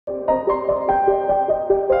灵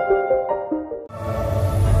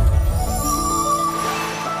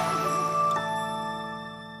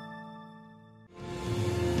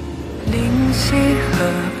溪河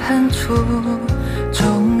畔处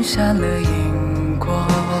种下了因果，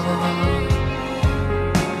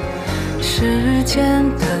世间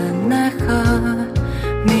的奈何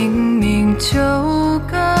明明纠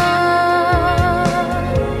葛，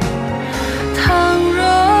倘若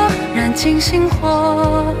燃尽星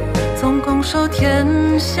火，总拱手天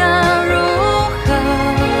下如何？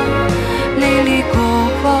历历过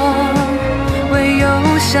往，唯有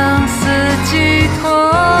相思寄托。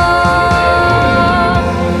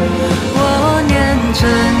我念着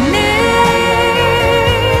你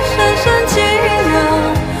深深寂寥，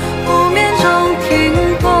无眠中停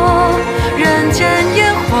泊，人间烟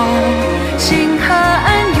火，星河暗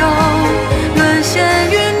涌，沦陷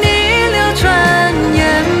于你流转烟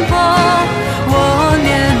波。我念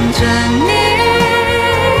着你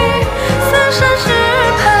三生石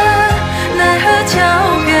畔，奈何桥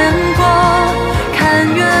边过，看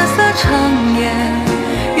月色长夜，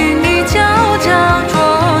与你皎皎灼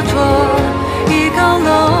灼，一高楼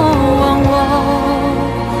忘我。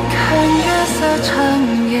看月色长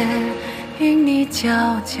夜，与你皎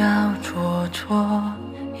皎灼灼，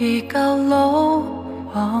一高楼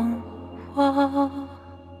忘我。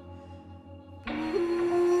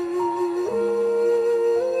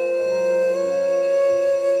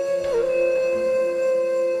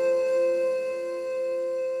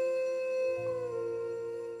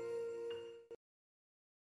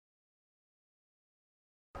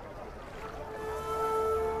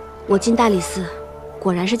我进大理寺，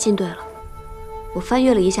果然是进对了。我翻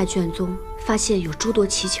阅了一下卷宗，发现有诸多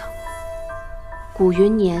蹊跷。古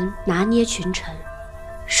云年拿捏群臣，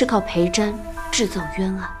是靠裴瞻制造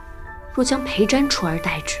冤案，若将裴瞻除而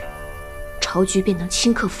代之，朝局便能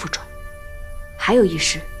顷刻复转。还有一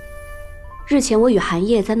事，日前我与韩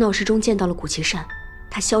烨在闹市中见到了古奇善，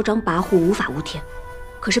他嚣张跋扈，无法无天，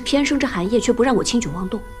可是偏生这韩烨却不让我轻举妄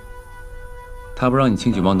动。他不让你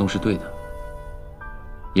轻举妄动是对的。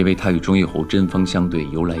因为他与忠义侯针锋相对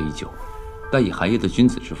由来已久，但以韩烨的君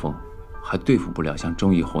子之风，还对付不了像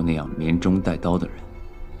忠义侯那样棉中带刀的人。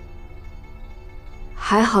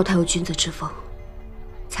还好他有君子之风，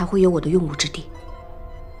才会有我的用武之地。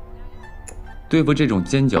对付这种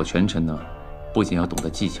奸狡权臣呢，不仅要懂得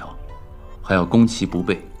技巧，还要攻其不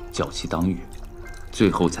备，剿其当御，最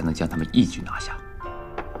后才能将他们一举拿下。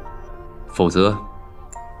否则，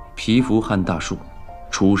蚍蜉撼大树，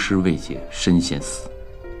除尸未解身先死。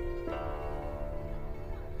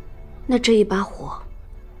那这一把火，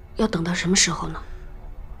要等到什么时候呢？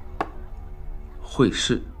会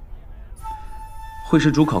试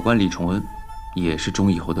主考官李崇恩，也是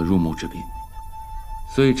忠义侯的入幕之宾，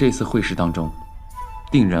所以这次会试当中，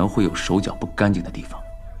定然会有手脚不干净的地方。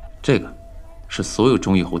这个是所有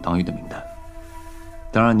忠义侯当御的名单。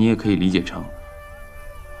当然，你也可以理解成，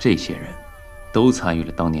这些人都参与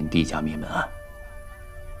了当年帝家灭门案。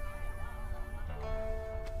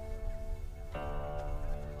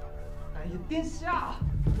殿下，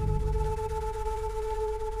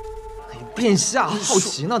殿下，好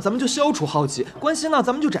奇呢，咱们就消除好奇；关心呢，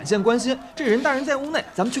咱们就展现关心。这人大人在屋内，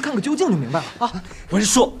咱们去看个究竟就明白了啊！我是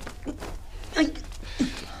说，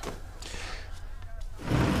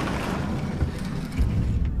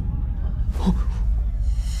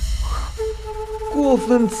过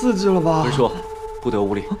分刺激了吧？文说，不得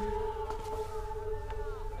无礼。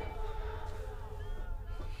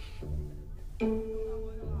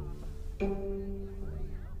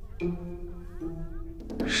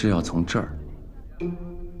是要从这儿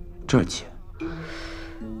切，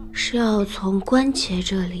是要从关节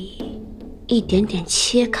这里一点点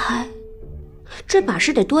切开。这把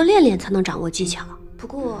式得多练练才能掌握技巧。不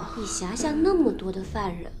过你辖下那么多的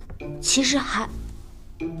犯人，其实还……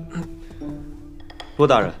罗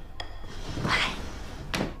大人，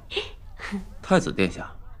太子殿下，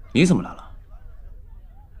你怎么来了？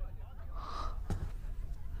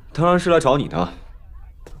当然是来找你的。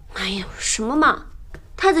哎呦，什么嘛！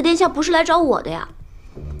太子殿下不是来找我的呀。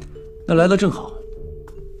那来的正好。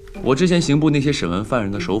我之前刑部那些审问犯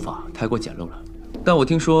人的手法太过简陋了，但我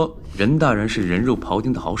听说任大人是人肉庖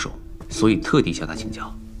丁的好手，所以特地向他请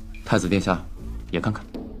教。太子殿下也看看。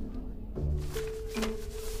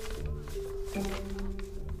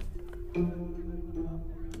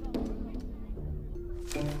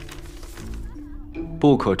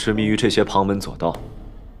不可执迷于这些旁门左道。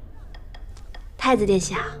太子殿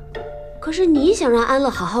下，可是你想让安乐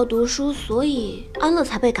好好读书，所以安乐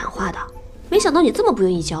才被感化的。没想到你这么不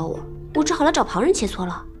愿意教我，我只好来找旁人切磋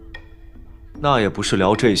了。那也不是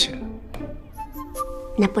聊这些。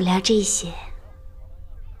那不聊这些，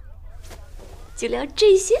就聊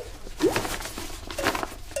这些。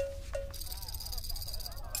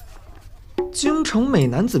京城美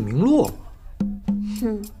男子名录。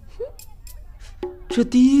这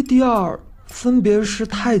第一、第二分别是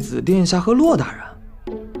太子殿下和骆大人。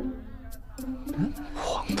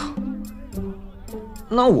荒唐。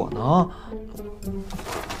那我呢？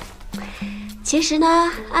其实呢，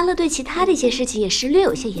安乐对其他的一些事情也是略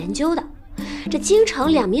有些研究的。这京城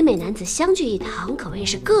2名美男子相聚一堂，可谓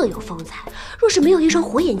是各有风采。若是没有一双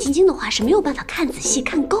火眼金睛的话，是没有办法看仔细、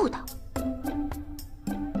看够的。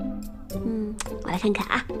我来看看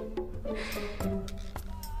啊。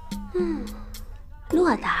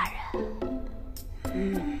骆大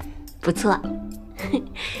人，不错。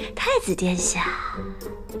太子殿下，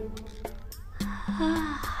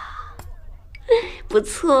不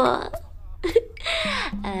错。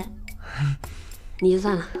你就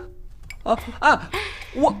算了。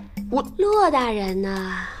我骆大人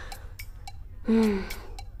呢？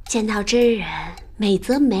见到真人，美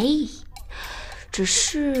则美矣，只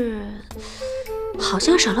是好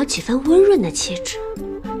像少了几分温润的气质。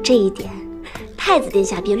这一点，太子殿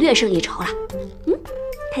下便略胜一筹了。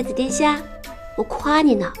太子殿下，我夸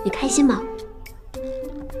你呢，你开心吗？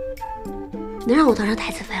能让我当上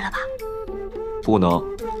太子妃了吧？不能。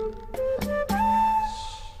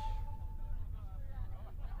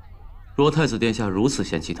若太子殿下如此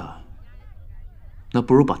嫌弃他，那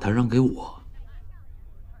不如把他让给我。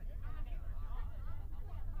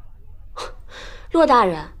骆大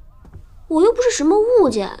人，我又不是什么物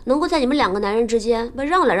件，能够在你们2个男人之间被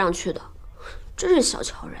让来让去的，真是小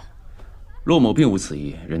瞧人。骆某并无此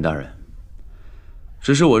意，任大人。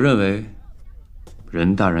只是我认为，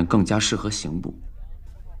任大人更加适合刑部。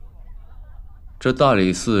这大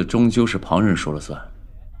理寺终究是旁人说了算，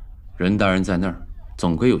任大人在那儿，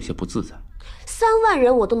总归有些不自在。3万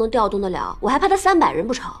人我都能调动得了，我还怕他300人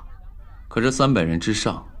不成？可这300人之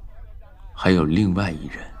上，还有另外1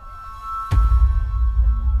人。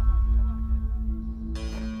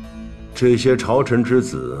这些朝臣之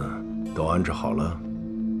子都安置好了。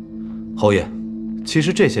侯爷，其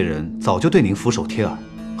实这些人早就对您俯首帖耳，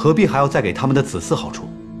何必还要再给他们的子嗣好处？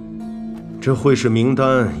这会试名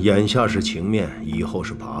单眼下是情面，以后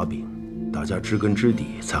是把柄，大家知根知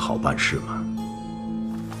底才好办事嘛。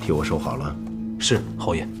替我收好了。是，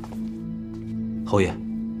侯爷。侯爷，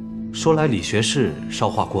说来李学士捎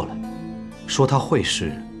话过来，说他会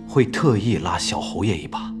试会特意拉小侯爷一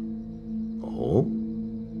把。哦，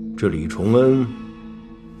这李崇恩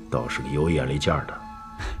倒是个有眼力见儿的。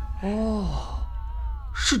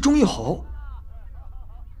是忠义侯。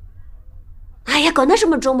哎呀，管他什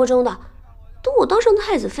么忠不忠的，等我当上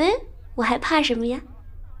太子妃，我还怕什么呀？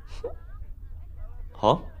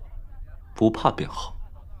好，不怕便好。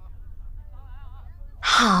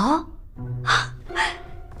好，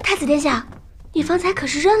太子殿下，你方才可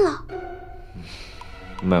是认了？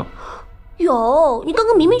没有。有，你刚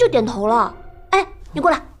刚明明就点头了。哎，你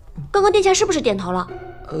过来，刚刚殿下是不是点头了？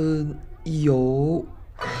有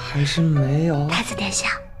还是没有？太子殿下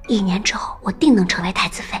，1年之后我定能成为太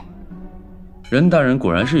子妃。任大人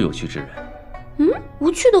果然是有趣之人。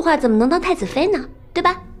无趣的话怎么能当太子妃呢？对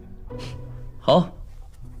吧？好，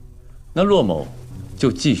那骆某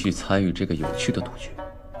就继续参与这个有趣的赌局。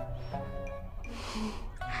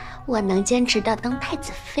我能坚持到当太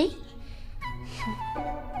子妃。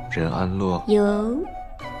任安乐有。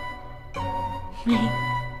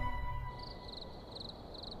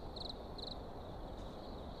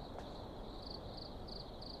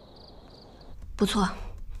不错，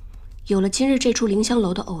有了今日这处凌香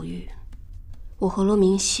楼的偶遇，我和罗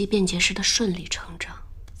明熙便结识的顺理成章。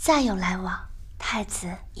再有来往，太子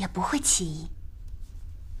也不会起疑。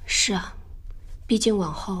是啊，毕竟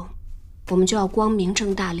往后我们就要光明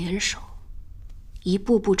正大联手，一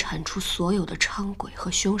步步铲除所有的伥鬼和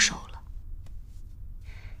凶手了。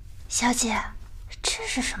小姐，这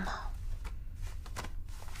是什么？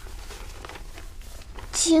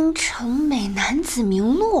京城美男子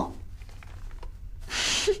名录。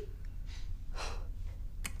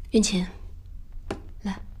云琴，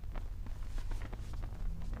来。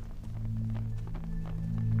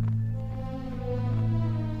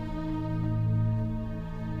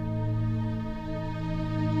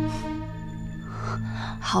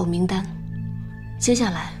好名单，接下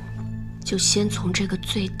来就先从这个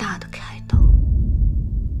最大的开头。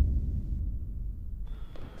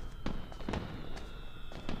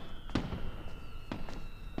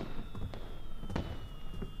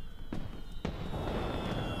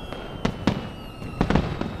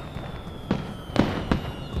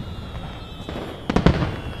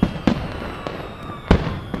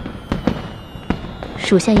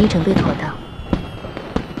属下已准备妥当。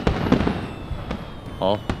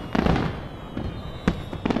好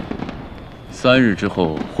，3日之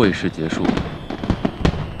后会试结束，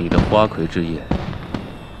你的花魁之夜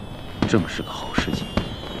正是个好时机。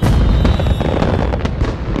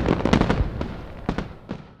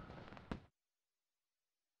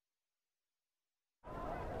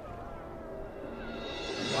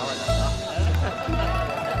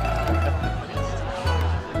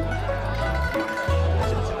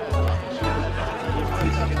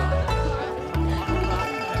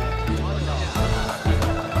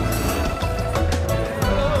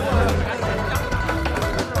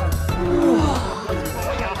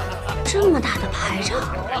这么大的排场，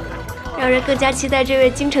让人更加期待这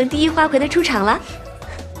位京城第一花魁的出场了。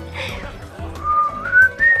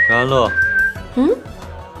任安乐，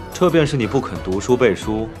这便是你不肯读书背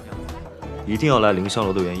书，一定要来凌香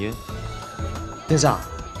楼的原因。殿下，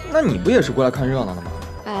那你不也是过来看热闹的吗？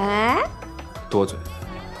哎，多嘴。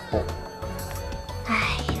哎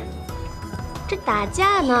呀，这打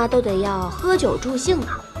架呢都得要喝酒助兴的，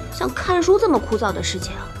像看书这么枯燥的事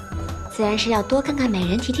情，自然是要多看看美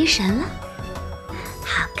人提提神了。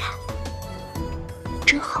好看，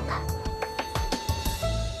真好看。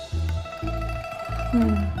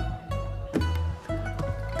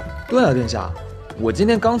对啊，殿下，我今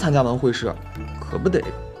天刚参加完会试，可不得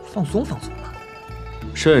放松放松嘛。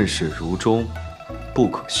甚始如终，不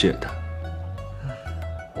可懈怠。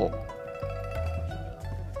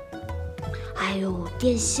哎呦，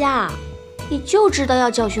殿下，你就知道要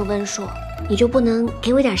教训温硕，你就不能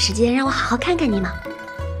给我一点时间，让我好好看看你吗？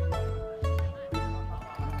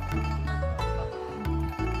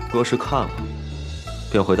若是看了，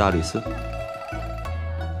便回大理寺。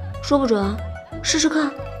说不准，试试看。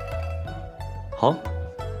好，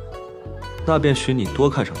那便许你多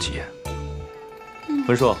看上几眼。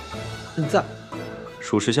温硕，在。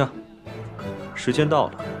数10下，时间到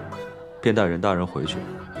了，便带任大人回去。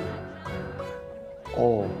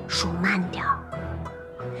哦，数慢点儿。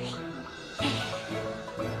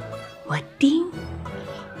我盯。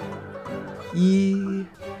1、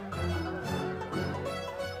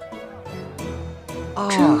2，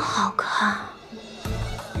真好看。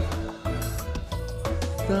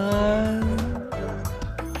3。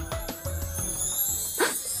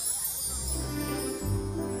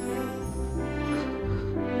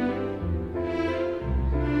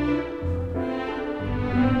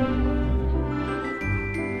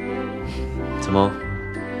怎么，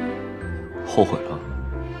后悔了？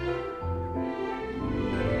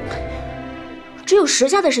只有10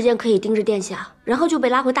下的时间可以盯着殿下，然后就被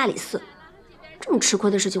拉回大理寺，这么吃亏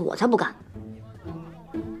的事情我才不干。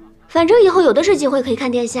反正以后有的是机会可以看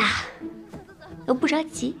殿下，我不着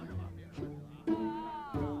急。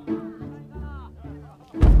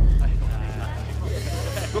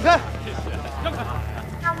滚开！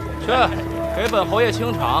去，给本侯爷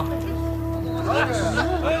清场。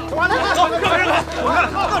走，让开！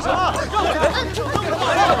干什么？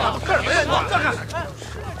干什么呀？站开！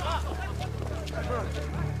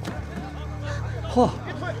嚯，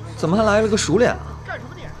怎么还来了个熟脸啊？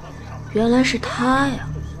原来是他呀！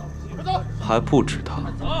还不止他。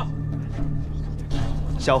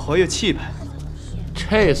小侯爷气派，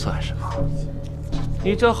这算什么？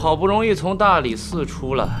你这好不容易从大理寺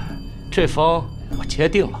出来，这封我接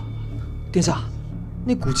定了。殿下，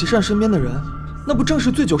那古奇善身边的人，那不正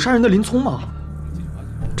是醉酒杀人的林聪吗？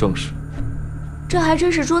正是。这还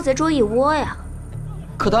真是捉贼捉一窝呀！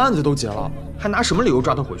可他案子都结了，还拿什么理由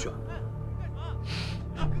抓他回去？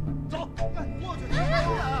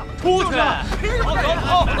出去！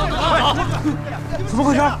走！怎么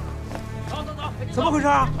回事？怎么回事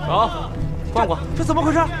啊？走，逛逛。这怎么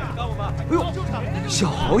回事？哎呦，小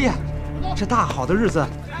侯爷，这大好的日子，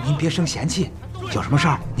您别生闲气，有什么事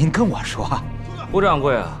儿您跟我说。胡掌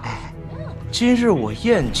柜啊，今日我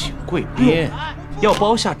宴请贵宾，要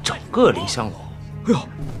包下整个林香楼。哎呦，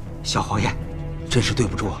小侯爷，真是对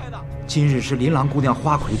不住，今日是琳琅姑娘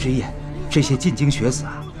花魁之夜，这些进京学子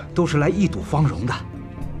啊，都是来一睹芳容的。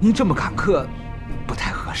您这么赶客，不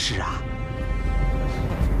太合适啊。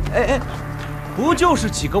哎，不就是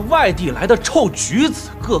几个外地来的臭橘子，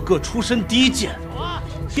个个出身低贱，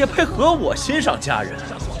也配和我欣赏佳人？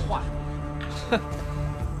哼！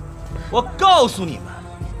我告诉你们，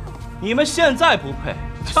你们现在不配，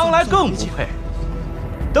将来更不配。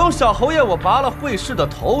等小侯爷我拔了会试的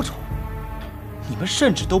头筹，你们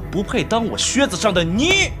甚至都不配当我靴子上的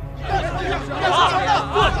泥。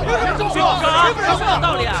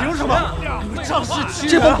凭什么？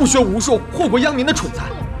这帮不学无术、祸国殃民的蠢材，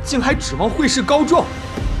竟还指望会试高状？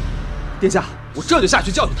殿下，我这就下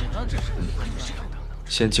去教训他。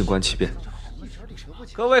先静观其变。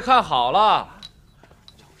各位看好了，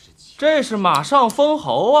这是马上封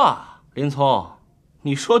侯啊！林聪，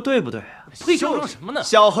你说对不对啊？嚣张什么呢？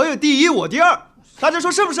小侯爷第一，我第二，大家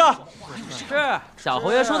说是不是？是，小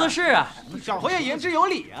侯爷说的是啊。小侯爷言之有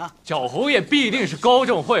理啊。小侯爷必定是高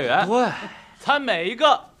正会员，对，咱每一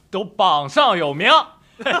个都榜上有名。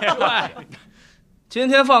对，今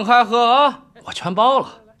天放开喝啊，我全包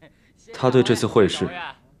了。他对这次会试，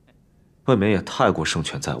未免也太过胜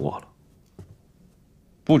券在握了。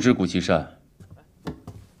不止古奇善，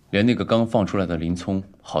连那个刚放出来的林聪，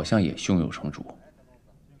好像也胸有成竹。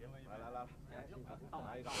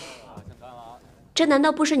这难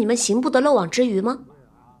道不是你们刑部的漏网之鱼吗？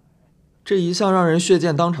这一向让人血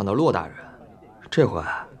溅当场的骆大人，这回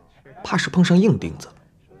怕是碰上硬钉子了。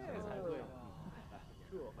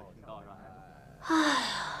哎呀，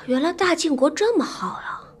原来大晋国这么好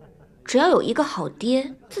呀！只要有一个好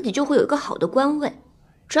爹，自己就会有一个好的官位；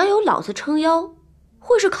只要有老子撑腰，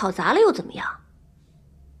会试考砸了又怎么样？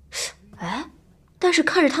哎，但是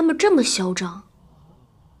看着他们这么嚣张，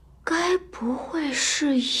该不会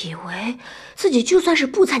是以为自己就算是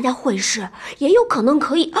不参加会试，也有可能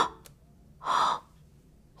可以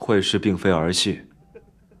会试并非儿戏，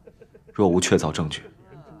若无确凿证据，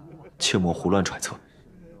切莫胡乱揣测。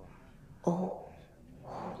哦，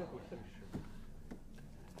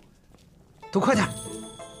都快点，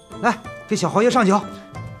来给小侯爷上酒。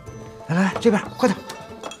来，这边快点。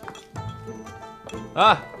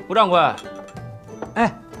哎，吴掌柜，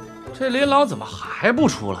哎，这林郎怎么还不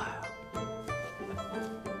出来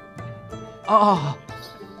啊？哦，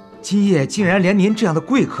今夜竟然连您这样的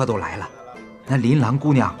贵客都来了，那琳琅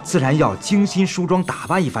姑娘自然要精心梳妆打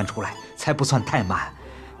扮一番出来，才不算太慢。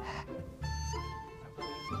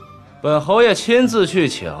本侯爷亲自去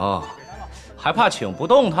请，还怕请不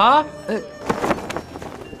动他？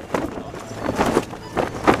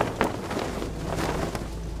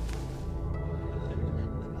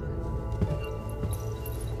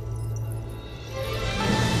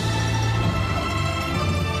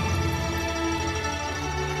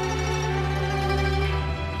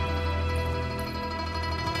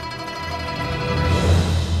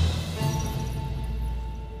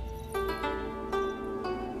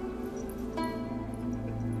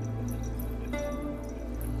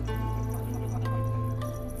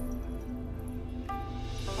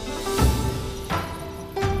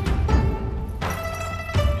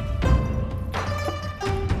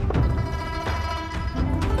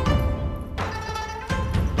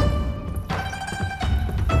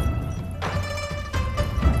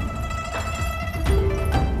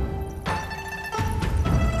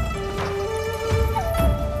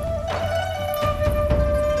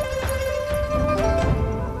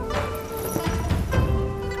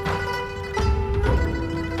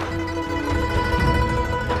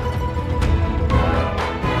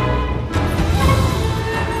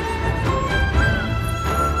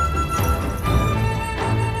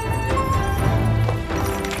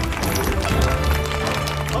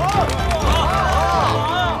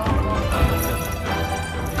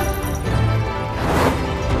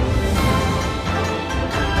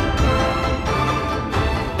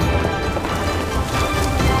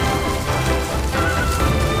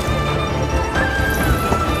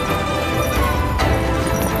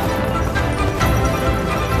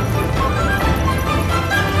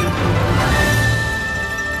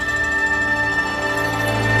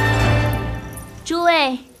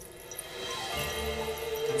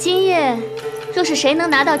若是谁能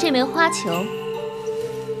拿到这枚花球，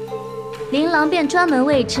琳琅便专门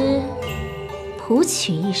为之谱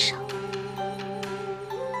曲一首。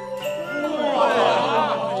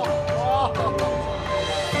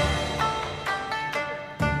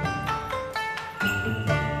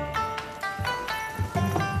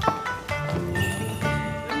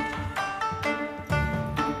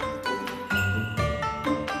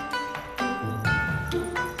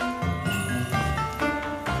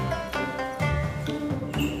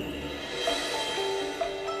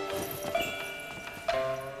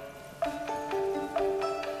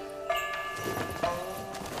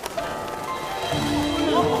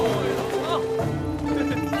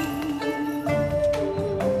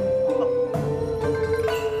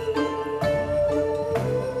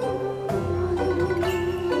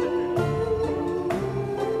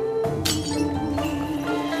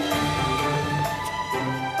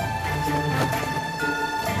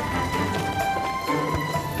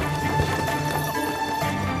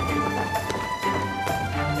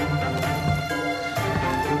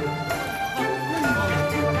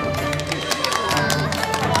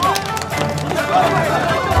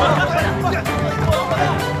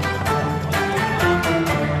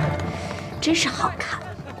真是好看。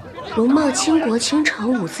容貌倾国倾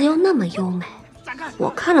城，舞姿又那么优美，我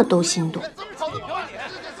看了都心动。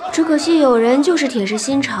只可惜有人就是铁石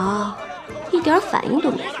心肠，一点反应都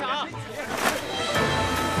没有。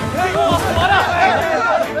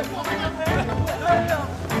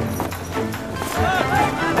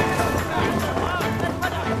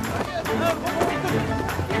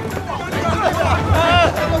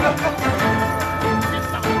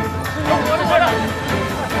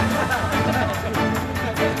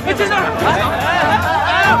别进这儿！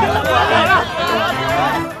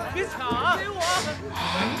别抢啊！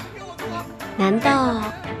难道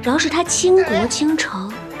饶是他倾国倾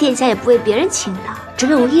城，殿下也不为别人倾倒，只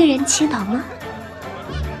为我一人倾倒吗？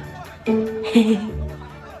嘿嘿。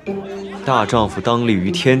大丈夫当立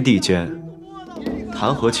于天地间，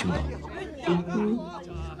谈何倾倒？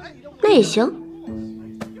那也行，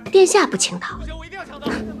殿下不倾倒，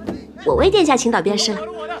我为殿下倾倒便是了。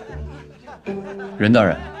任大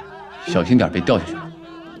人，小心点，别掉下去。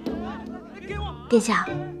殿下，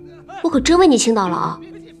我可真为你倾倒了啊！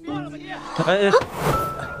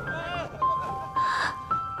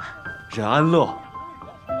任安乐，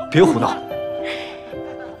别胡闹！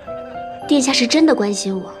殿下是真的关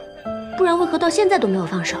心我，不然为何到现在都没有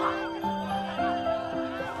放手啊？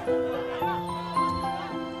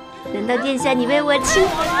难道殿下你为我倾？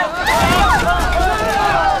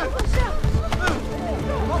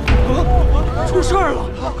出事儿了！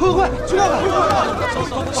快去看看！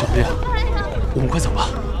小爷，我们快走吧。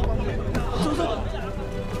走。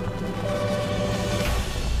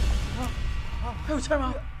还有气儿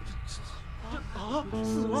吗？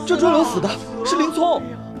这坠楼死的是林聪。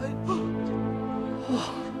哇，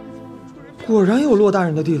果然有骆大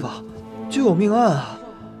人的地方就有命案啊！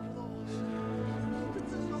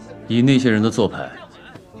以那些人的做派，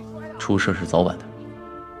出事是早晚的。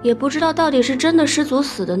也不知道到底是真的失足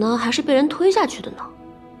死的呢，还是被人推下去的呢？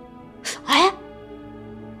哎，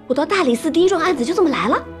我到大理寺第一桩案子就这么来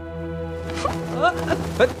了。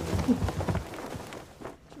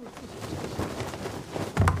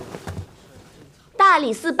大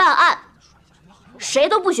理寺办案，谁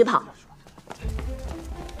都不许跑。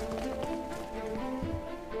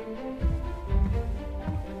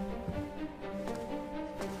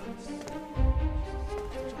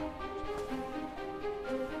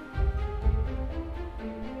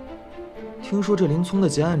听说这林聪的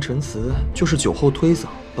结案陈词就是酒后推搡，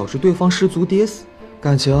导致对方失足跌死，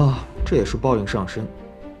感情这也是报应上身。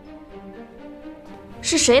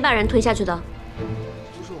是谁把人推下去的？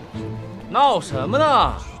闹什么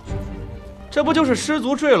呢？这不就是失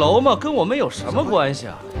足坠楼吗？跟我们有什么关系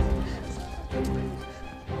啊？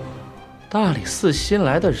大理寺新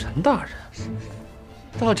来的任大人，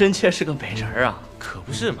倒真切是个美人啊！可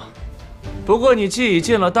不是嘛。不过你既已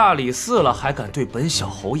进了大理寺了，还敢对本小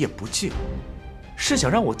侯爷不敬，是想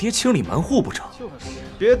让我爹清理门户不成？就是，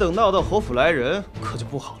别等闹到侯府来人，可就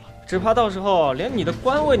不好了。只怕到时候连你的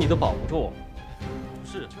官位你都保不住。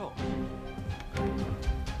是就。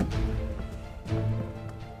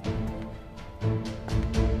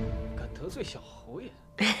敢得罪小侯爷，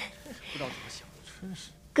不知道怎么想的，真是。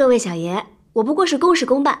各位小爷，我不过是公事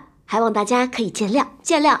公办，还望大家可以见谅，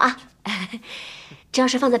见谅啊！这要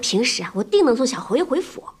是放在平时啊，我定能送小侯爷回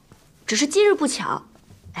府。只是今日不巧，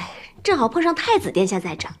正好碰上太子殿下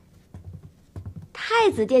在这儿。太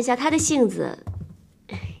子殿下他的性子，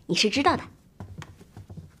你是知道的。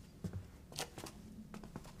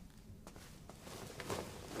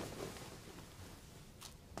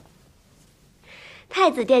太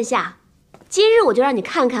子殿下，今日我就让你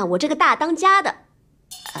看看我这个大当家的，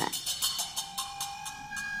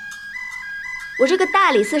我这个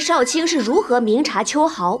大理寺少卿是如何明察秋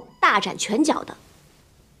毫、大展拳脚的。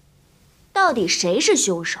到底谁是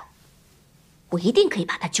凶手，我一定可以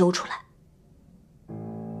把他揪出来。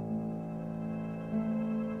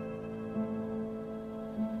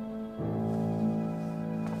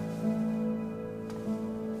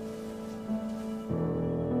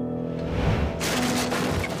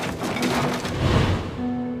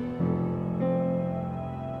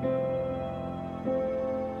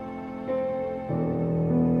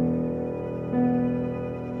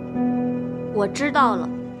我知道了，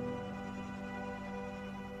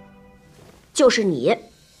就是你。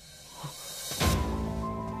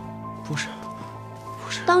不是，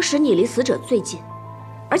当时你离死者最近，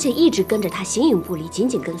而且一直跟着他形影不离，紧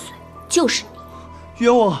紧跟随，就是你。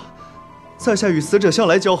冤枉！在下与死者向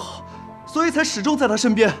来交好，所以才始终在他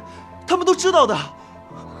身边。他们都知道的，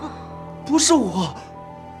不是我。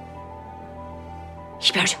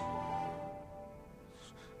一边去！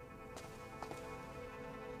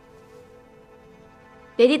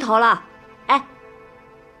别低头了，哎，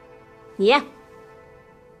你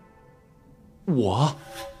我？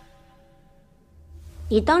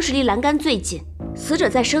你当时离栏杆最近，死者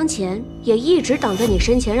在生前也一直挡在你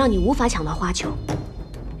身前，让你无法抢到花球。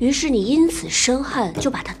于是你因此生恨，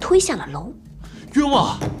就把他推下了楼。冤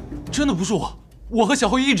枉！真的不是我，我和小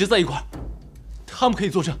侯爷一直在一块儿，他们可以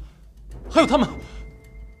作证，还有他们。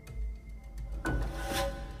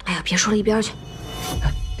哎呀，别说了，一边去。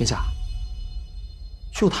哎，殿下，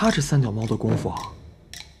就他这三脚猫的功夫，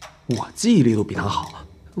我记忆力都比他好。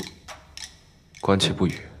观其不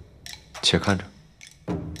语，且看着。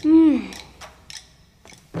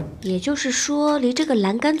也就是说，离这个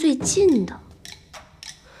栏杆最近的，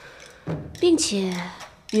并且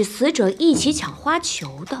与死者一起抢花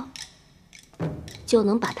球的，就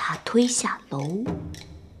能把他推下楼。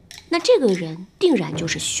那这个人定然就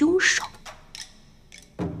是凶手。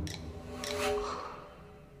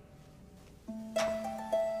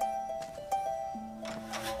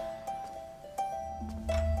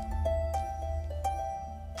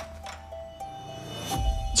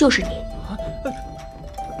就是你。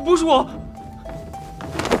不是我。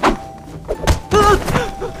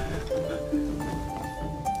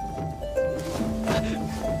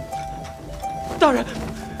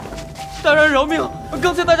大人饶命！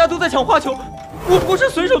刚才大家都在抢花球，我不是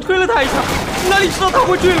随手推了他一下，哪里知道他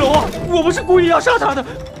会坠楼啊！我不是故意要杀他的，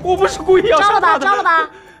我不是故意要杀他的。招了吧！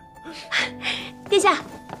殿下，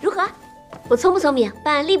如何？我聪不聪明？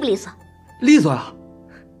办案利不利索？利索啊！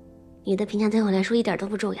你的评价对我来说一点都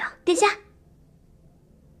不重要。殿下，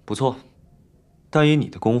不错，但以你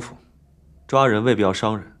的功夫，抓人未必要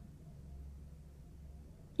伤人。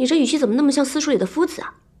你这语气怎么那么像私塾里的夫子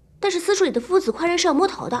啊？但是私塾里的夫子快人是要摸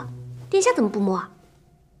头的，殿下怎么不摸啊？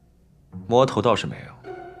摸头倒是没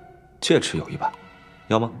有，戒尺有一把，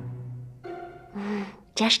要吗？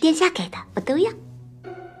只要是殿下给的，我都要。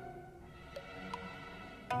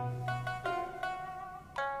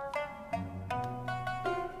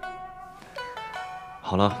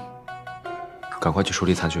好了，赶快去处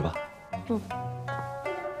理残局吧。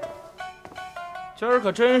今儿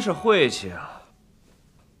可真是晦气啊！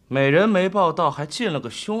美人没报到，还进了个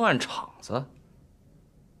凶案场子。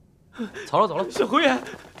走了。小侯爷，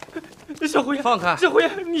放开！小侯爷，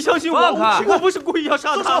你相信我，放开！我不是故意要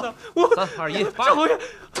杀他的。我3、2、1，小侯爷，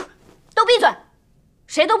都闭嘴，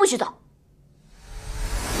谁都不许走。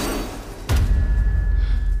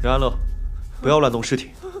任安乐，不要乱动尸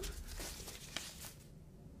体。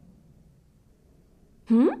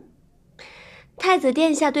太子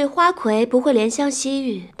殿下对花魁不会怜香惜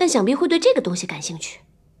玉，但想必会对这个东西感兴趣。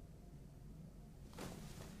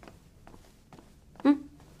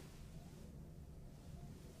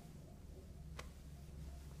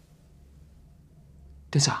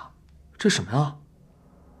殿下，这什么呀？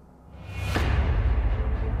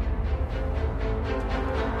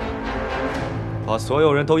把所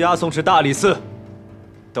有人都押送至大理寺，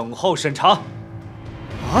等候审查。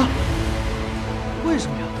啊？为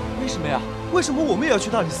什么呀？为什么呀？为什么我们也要去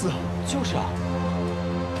大理寺？就是啊。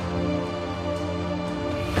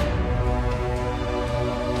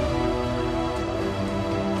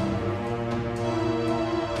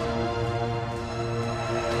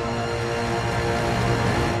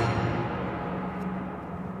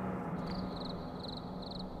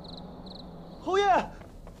侯爷，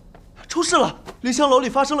出事了！凌香楼里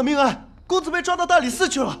发生了命案，公子被抓到大理寺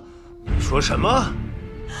去了。你说什么？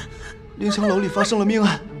凌香楼里发生了命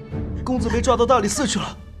案，公子被抓到大理寺去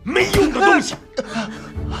了。没用的东西，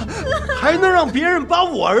还能让别人把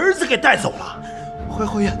我儿子给带走了？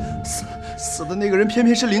侯爷，死的那个人偏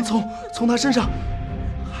偏是林聪，从他身上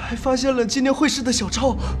还发现了纪念会试的小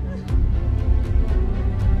抄。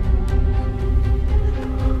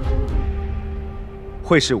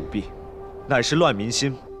会试舞弊，乃是乱民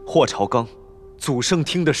心、祸朝纲、阻圣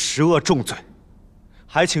听的十恶重罪，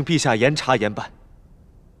还请陛下严查严办。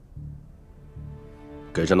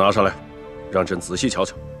给朕拿上来，让朕仔细瞧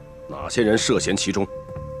瞧，哪些人涉嫌其中。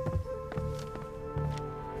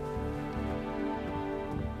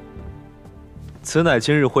此乃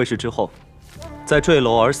今日会试之后，在坠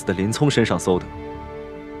楼而死的林聪身上搜的。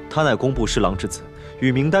他乃工部侍郎之子，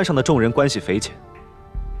与名单上的众人关系匪浅。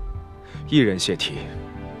一人泄题，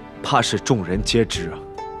怕是众人皆知啊。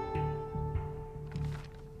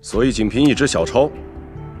所以仅凭一只小抄，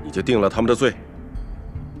你就定了他们的罪？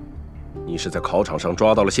你是在考场上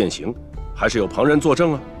抓到了现行，还是有旁人作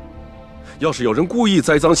证啊？要是有人故意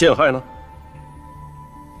栽赃陷害呢？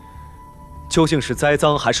究竟是栽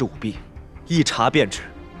赃还是舞弊，一查便知。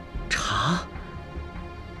查？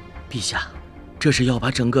陛下，这是要把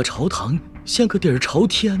整个朝堂掀个底儿朝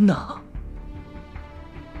天呐！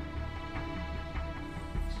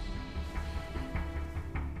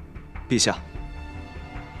陛下，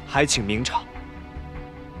还请明察。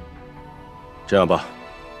这样吧，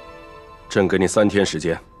朕给你3天时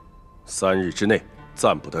间，3日之内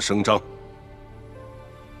暂不得声张。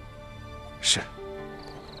是。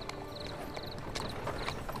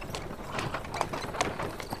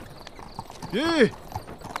咦，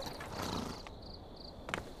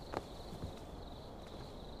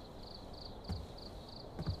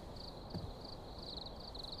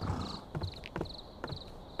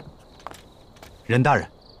任大人，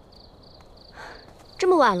这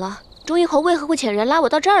么晚了，忠义侯为何会遣人拉我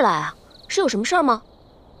到这儿来啊？是有什么事儿吗？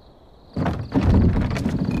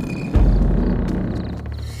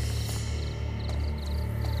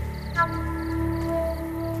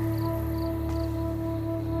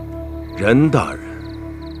任大人，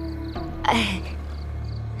哎，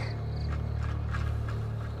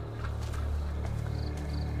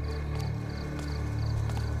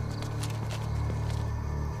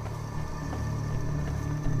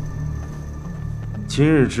今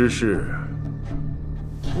日之事，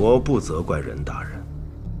我不责怪任大人。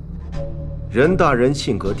任大人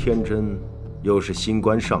性格天真，又是新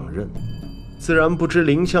官上任，自然不知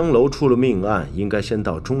凌香楼出了命案，应该先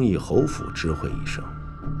到忠义侯府知会一声。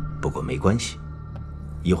不过没关系，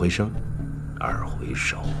一回生，二回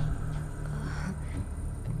熟。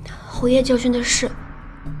侯爷教训的是，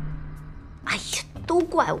哎呀，都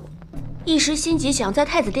怪我，一时心急，想在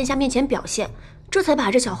太子殿下面前表现，这才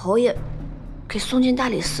把这小侯爷给送进大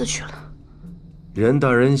理寺去了。任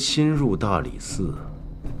大人新入大理寺，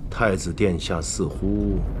太子殿下似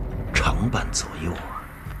乎常伴左右啊。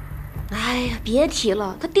哎呀，别提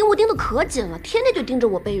了，他盯我盯得可紧了，天天就盯着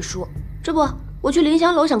我背书。这不，我去凌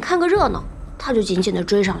香楼想看个热闹，他就紧紧地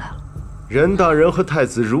追上来了。任大人和太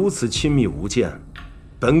子如此亲密无间，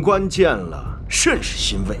本官见了甚是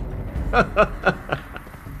欣慰。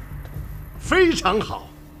非常好。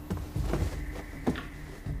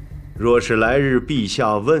若是来日陛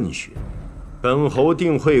下问询，本侯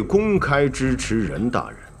定会公开支持任大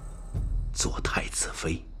人做太子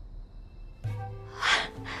妃。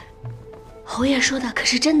侯爷说的可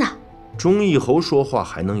是真的？忠义侯说话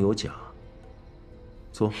还能有假？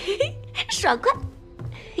坐。爽快。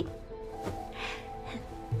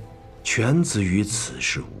犬子与此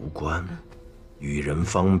事无关，与人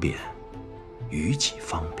方便，与己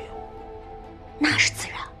方便。那是自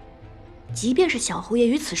然。即便是小侯爷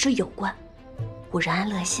与此事有关，我任安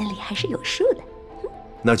乐心里还是有数的。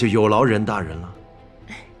那就有劳任大人了。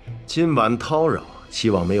今晚叨扰，希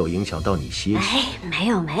望没有影响到你歇息。哎，没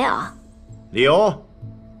有没有。李欧，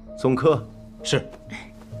送客。是。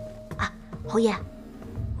啊，侯爷，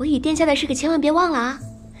我与殿下的事可千万别忘了啊。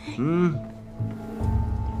嗯。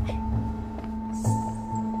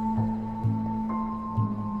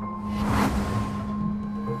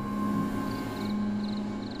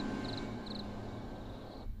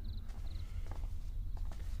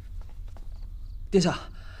殿下，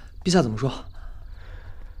陛下怎么说？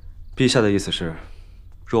陛下的意思是，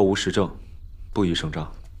若无实证，不宜声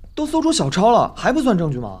张。都搜出小抄了，还不算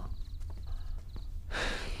证据吗？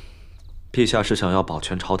陛下是想要保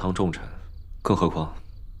全朝堂重臣，更何况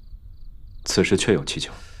此事确有蹊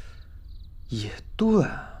跷。也对，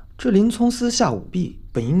这林聪私下舞弊，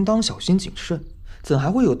本应当小心谨慎，怎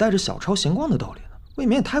还会有带着小抄闲逛的道理呢？未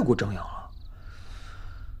免也太过张扬了。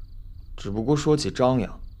只不过说起张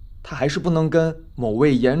扬，他还是不能跟某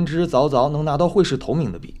位言之凿凿能拿到会试头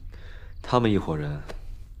名的比。他们一伙人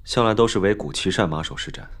向来都是为古奇善马首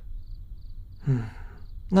是瞻。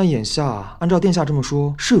那眼下按照殿下这么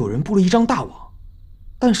说，是有人布了一张大网，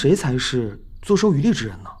但谁才是坐收渔利之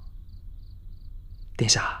人呢？殿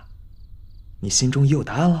下，你心中已有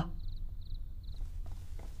答案了？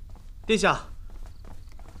殿下，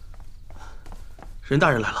任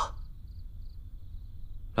大人来了。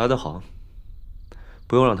来得好，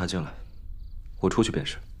不用让他进来，我出去便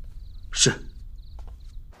是。是。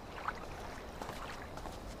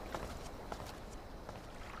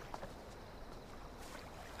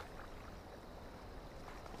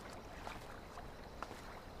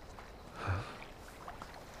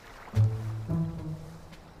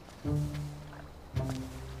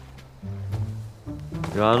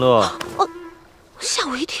任安乐，吓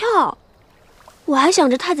我一跳！我还想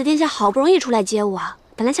着太子殿下好不容易出来接我，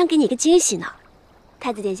本来想给你一个惊喜呢。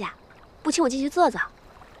太子殿下，不请我进去坐坐？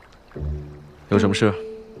有什么事，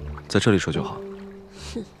在这里说就好。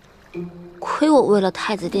哼，亏我为了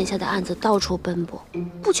太子殿下的案子到处奔波，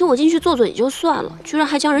不请我进去坐坐也就算了，居然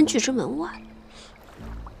还将人拒之门外。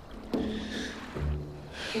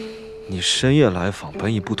你深夜来访，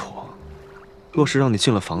本已不妥，若是让你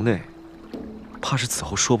进了房内，怕是此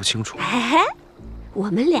后说不清楚。哎，我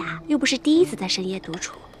们俩又不是第一次在深夜独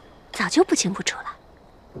处，早就不清不楚了。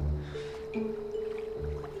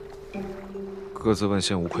各自问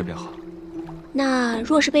心无愧便好。那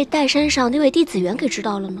若是被岱山上那位帝梓元给知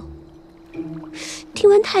道了呢？听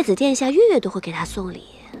闻太子殿下月月都会给他送礼，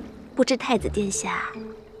不知太子殿下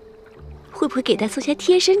会不会给他送些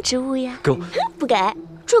贴身之物呀？给我！不给，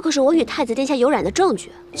这可是我与太子殿下有染的证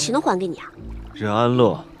据，岂能还给你啊？任安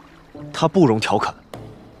乐，他不容调侃。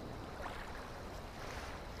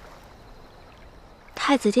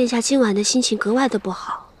太子殿下今晚的心情格外的不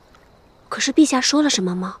好，可是陛下说了什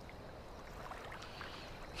么吗？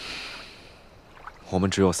我们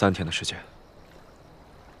只有3天的时间。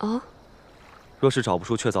哦。若是找不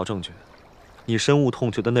出确凿证据，你深恶痛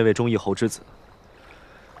绝的那位忠义侯之子，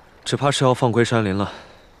只怕是要放归山林了。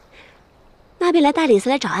那便来大理寺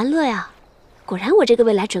来找安乐呀。果然我这个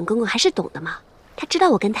未来准公公还是懂的嘛，他知道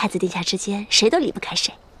我跟太子殿下之间谁都离不开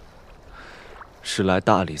谁。是来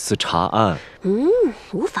大理寺查案。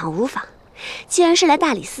无妨无妨。既然是来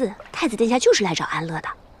大理寺，太子殿下就是来找安乐的。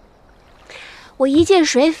我一介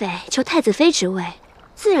水匪，求太子妃之位，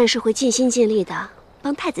自然是会尽心尽力的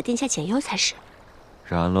帮太子殿下解忧才是。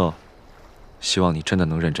任安乐，希望你真的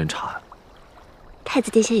能认真查案。太子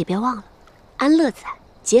殿下也别忘了，安乐在，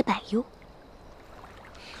解百忧。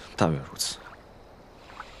但愿如此。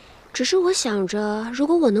只是我想着，如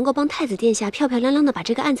果我能够帮太子殿下漂漂亮亮的把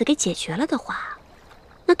这个案子给解决了的话，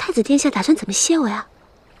那太子殿下打算怎么谢我呀？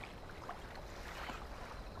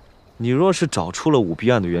你若是找出了舞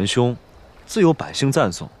弊案的元凶，自有百姓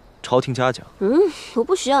赞颂，朝廷嘉奖。我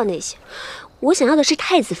不需要那些，我想要的是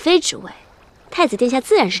太子妃之位，太子殿下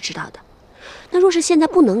自然是知道的。那若是现在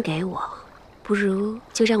不能给我，不如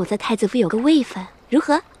就让我在太子府有个位分，如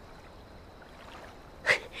何？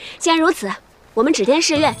既然如此，我们指天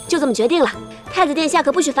誓愿，就这么决定了。太子殿下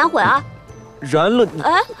可不许反悔啊！然了，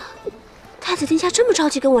太子殿下这么着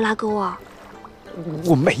急跟我拉钩啊？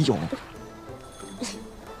我没有。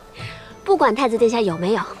不管太子殿下有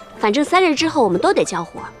没有，反正3日之后我们都得交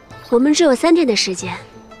活。我们只有3天的时间，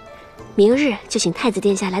明日就请太子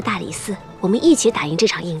殿下来大理寺，我们一起打赢这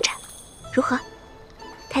场硬战，如何？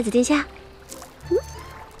太子殿下，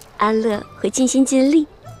安乐会尽心尽力，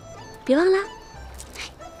别忘了。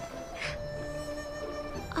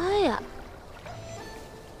哎呀，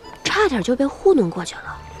差点就被糊弄过去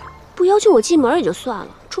了。不邀请我进门也就算了，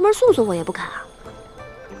出门送送我也不敢啊。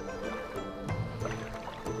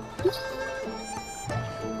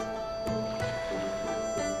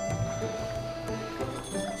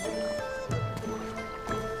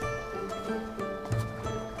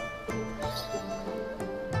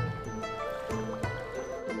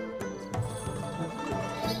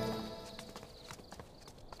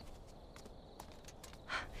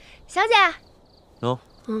小姐，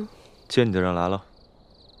接你的人来了。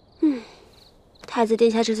太子殿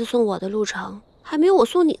下这次送我的路程，还没有我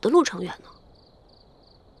送你的路程远呢。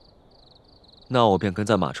那我便跟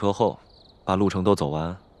在马车后，把路程都走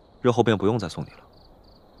完，日后便不用再送你了。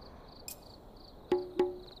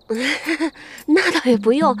那倒也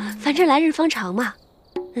不用，反正来日方长嘛。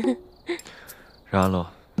任安乐，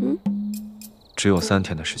只有3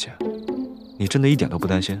天的时间，你真的一点都不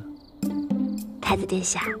担心？太子殿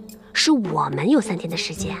下，是我们有3天的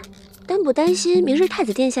时间，担不担心明日太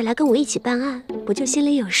子殿下来跟我一起办案，不就心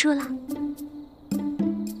里有数了？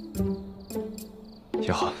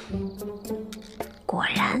也好。果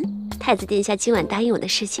然，太子殿下今晚答应我的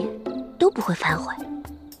事情都不会反悔。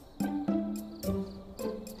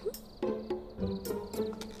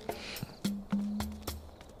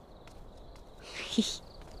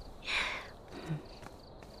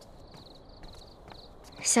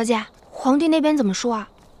小姐，皇帝那边怎么说啊？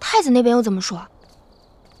太子那边又怎么说？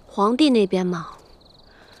皇帝那边嘛，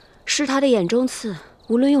是他的眼中刺，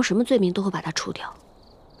无论用什么罪名都会把他除掉；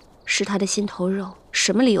是他的心头肉，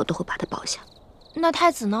什么理由都会把他保下。那太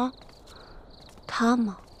子呢？他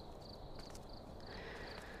嘛，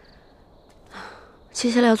接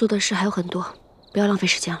下来要做的事还有很多，不要浪费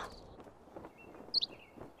时间了。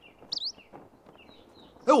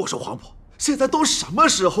哎，我说皇婆，现在都什么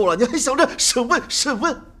时候了，你还想着审问审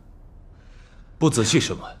问？不仔细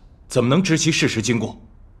审问，怎么能知其事实经过？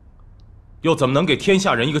又怎么能给天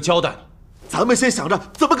下人一个交代呢？咱们先想着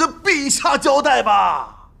怎么跟陛下交代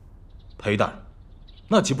吧。裴大人，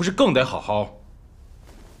那岂不是更得好好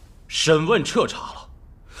审问彻查了？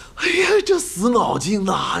哎呀，这死脑筋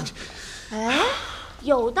呐！哎，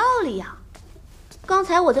有道理呀。刚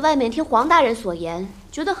才我在外面听黄大人所言，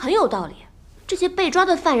觉得很有道理。这些被抓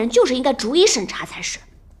的犯人就是应该逐一审查才是。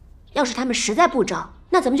要是他们实在不招，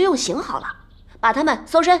那咱们就用刑好了，把他们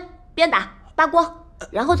搜身、鞭打、扒光，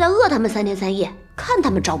然后再饿他们3天3夜，看他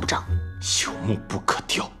们招不招。有目不可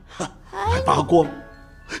调，还扒光？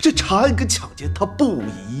这查案跟抢劫它不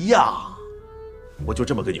一样。我就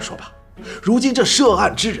这么跟你说吧，如今这涉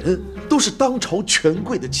案之人都是当朝权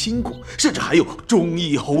贵的亲故，甚至还有忠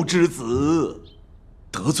义侯之子。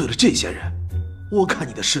得罪了这些人，我看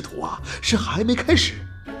你的仕途啊，是还没开始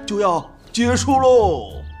就要结束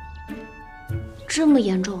喽。这么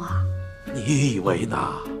严重啊？你以为呢？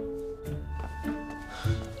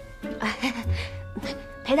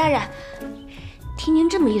裴大人，听您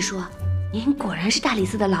这么一说，您果然是大理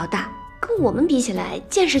寺的老大，跟我们比起来，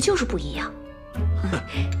见识就是不一样。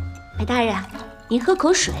裴大人，您喝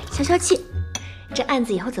口水消消气。这案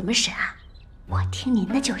子以后怎么审啊？我听您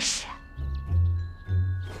的就是。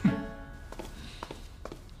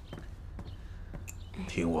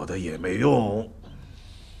听我的也没用。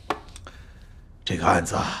这个案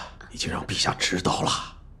子已经让陛下知道了，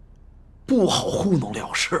不好糊弄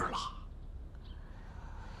了事了。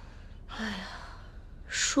哎呀，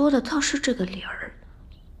说的倒是这个理儿。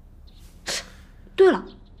对了，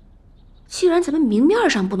既然咱们明面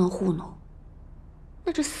上不能糊弄，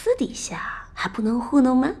那这私底下还不能糊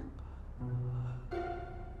弄吗？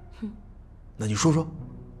那你说说。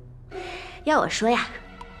要我说呀，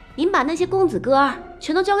您把那些公子哥儿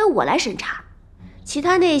全都交给我来审查，其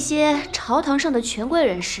他那些朝堂上的权贵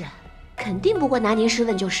人士，肯定不会拿您试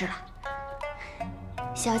问就是了。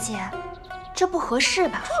小姐，这不合适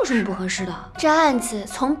吧？这有什么不合适的？这案子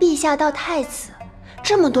从陛下到太子，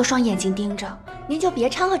这么多双眼睛盯着，您就别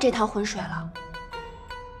掺和这趟浑水了。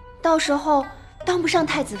到时候当不上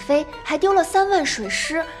太子妃，还丢了3万水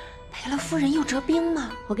师，赔了夫人又折兵嘛。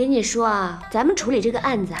我跟你说啊，咱们处理这个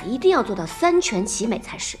案子啊，一定要做到3全其美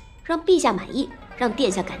才是，让陛下满意，让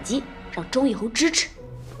殿下感激，让忠义侯支持。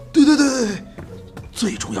对，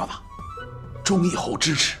最重要的，忠义侯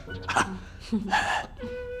支持。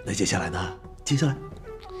那接下来呢？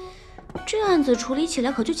这案子处理起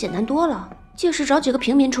来可就简单多了，就是找几个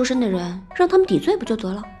平民出身的人，让他们抵罪不就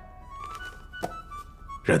得了？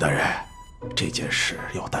任大人，这件事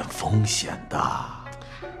要担风险的。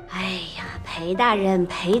哎呀，裴大人，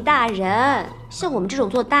像我们这种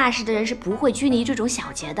做大事的人是不会拘泥于这种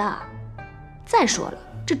小节的。再说了，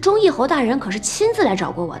这忠义侯大人可是亲自来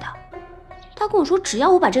找过我的，他跟我说，只要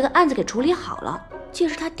我把这个案子给处理好了，届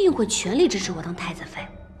时他定会全力支持我当太子妃。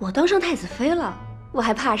我当上太子妃了，我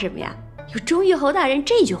还怕什么呀？有忠义侯大人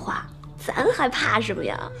这句话，咱还怕什么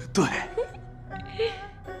呀？对，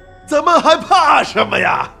咱们还怕什么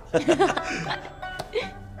呀？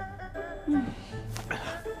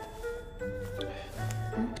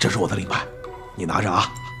这是我的令牌，你拿着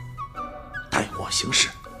啊，代我行事。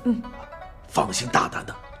放心大胆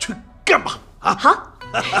的去干吧啊！好。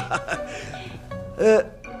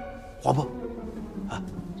黄渤啊，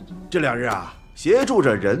这2日啊，协助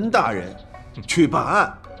着任大人去办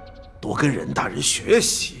案，多跟任大人学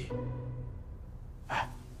习。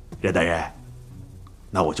任大人，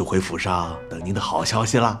那我就回府上等您的好消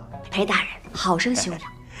息了。裴大人，好生休养。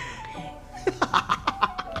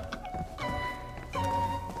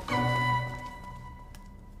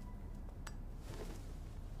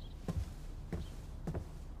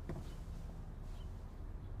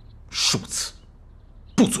庶子，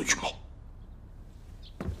不足与谋。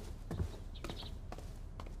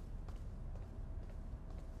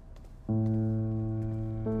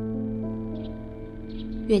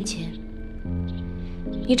院琴，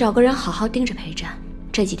你找个人好好盯着裴战，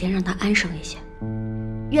这几天让他安生一些。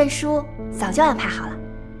院叔早就安排好了。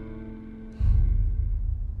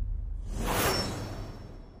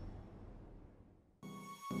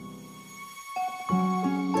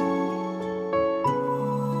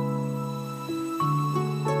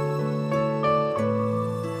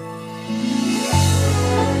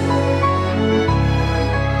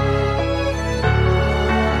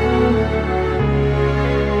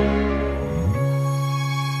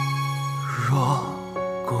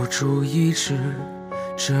主一掷，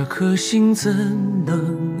这颗心怎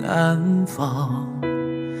能安放？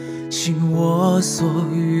倾我所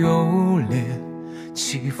有，猎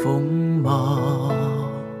起锋芒。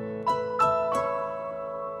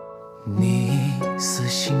你似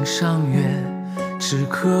心上月，只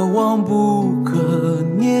渴望不可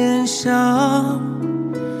念想。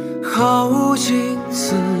耗尽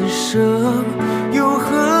此生又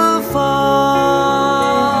何妨？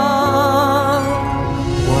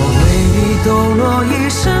抖落一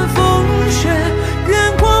身风雪，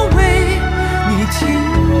愿光为你停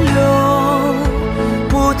留。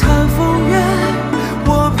不谈风月，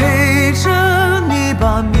我陪着你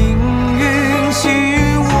把命运紧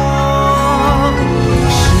握。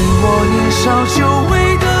是我年少久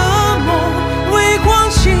违的梦，微光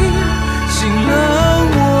倾醒了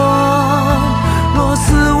我。若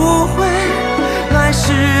此无悔，来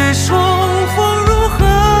世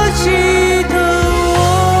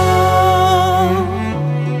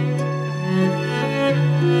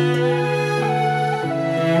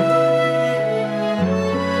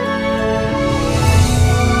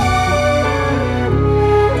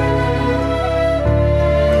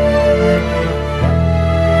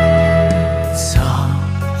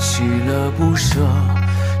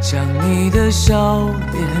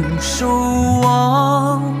守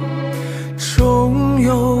望，终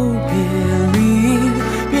有别离，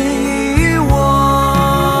别遗忘。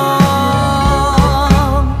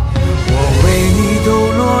我为你抖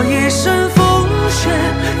落一身风雪，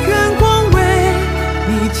愿光为你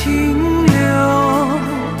停留。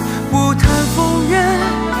不谈风月，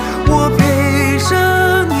我陪着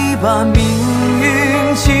你把命运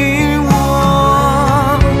紧握。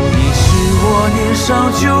你是我年少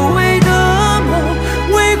就为